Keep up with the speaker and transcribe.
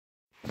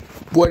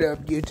What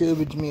up, YouTube?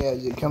 It's me,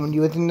 Isaac, coming to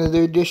you with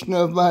another edition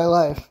of my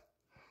life.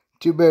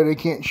 Too bad I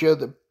can't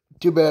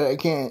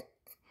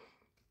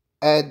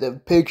add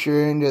the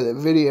picture into the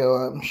video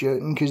I'm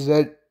shooting, because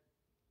that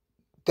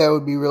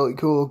would be really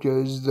cool,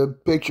 because the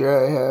picture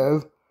I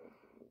have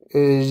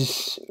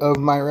is of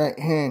my right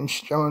hand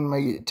strumming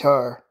my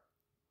guitar,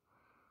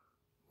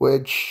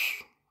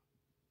 which,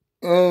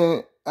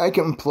 I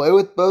can play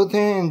with both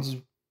hands,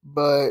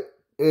 but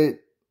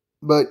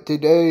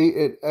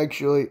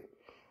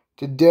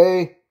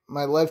today,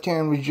 my left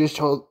hand was just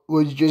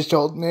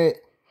holding it,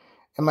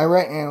 and my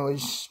right hand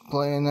was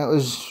playing. That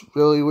was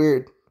really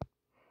weird.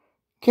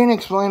 Can't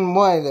explain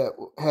why that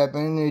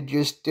happened. It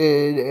just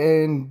did,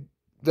 and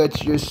that's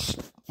just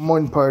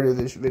one part of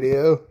this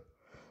video.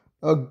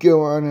 I'll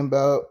go on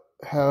about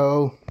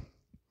how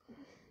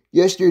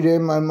yesterday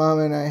my mom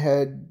and I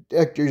had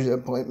doctor's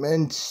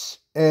appointments,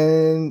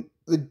 and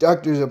the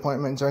doctor's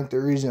appointments aren't the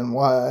reason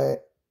why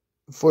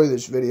for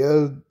this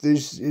video.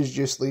 This is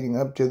just leading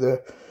up to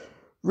the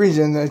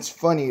reason that's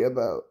funny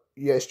about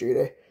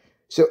yesterday.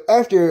 So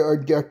after our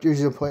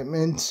doctor's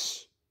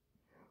appointments,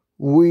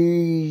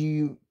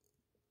 we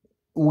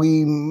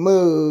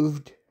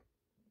moved.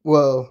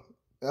 Well,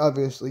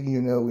 obviously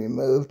we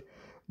moved,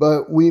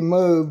 but we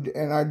moved,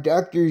 and our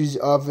doctor's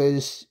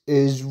office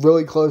is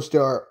really close to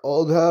our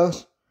old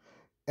house,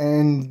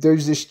 and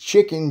there's this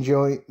chicken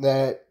joint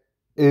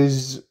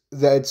that's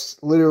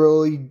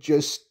literally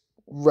just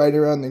right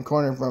around the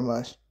corner from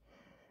us.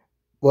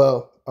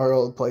 Well, our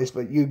old place,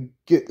 but you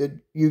get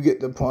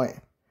the point.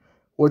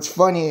 What's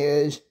funny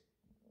is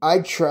I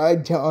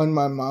tried telling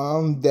my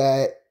mom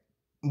that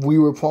we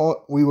were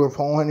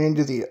pulling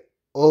into the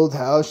old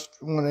house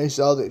when I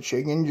saw the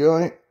chicken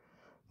joint,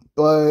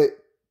 but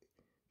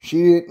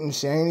she didn't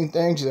say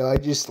anything, so I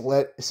just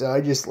let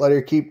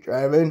her keep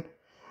driving.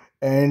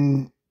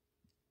 And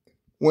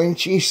when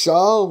she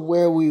saw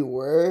where we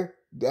were,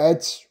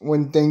 that's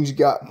when things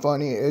got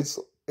funny.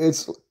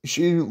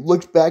 She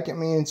looks back at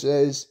me and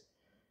says,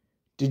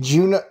 "Did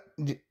you know?"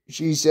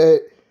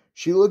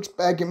 She looks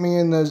back at me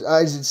in those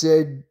eyes and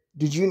said,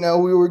 "Did you know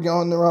we were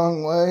going the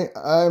wrong way?"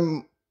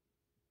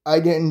 I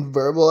didn't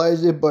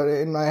verbalize it, but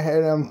in my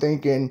head I'm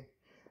thinking,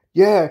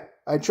 yeah,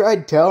 I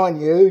tried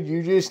telling you,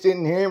 you just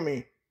didn't hear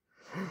me.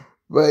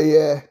 But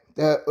yeah,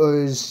 that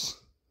was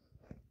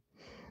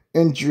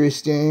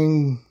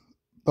interesting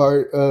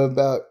part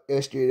about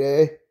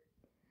yesterday.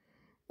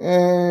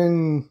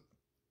 And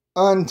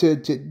on to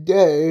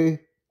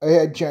today, I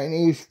had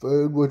Chinese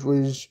food, which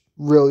was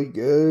really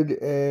good,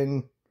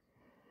 and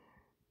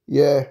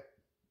yeah.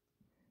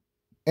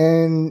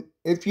 And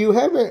if you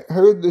haven't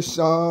heard the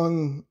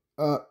song,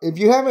 if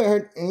you haven't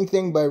heard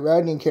anything by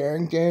Rodney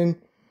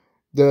Carrington,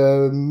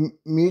 the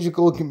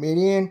musical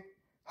comedian,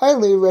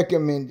 highly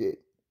recommend it.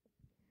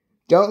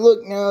 Don't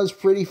Look Now is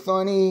pretty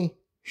funny.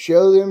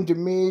 Show Them to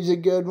Me is a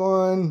good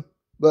one.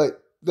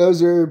 But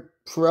those are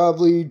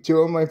probably two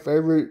of my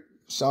favorite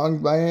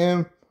songs by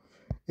him.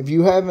 If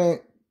you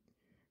haven't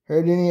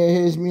heard any of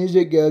his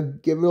music, give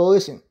it a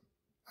listen.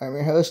 I'm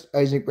your host,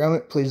 Isaac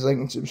Brummett. Please like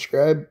and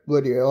subscribe.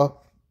 Love you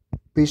all.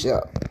 Peace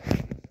out.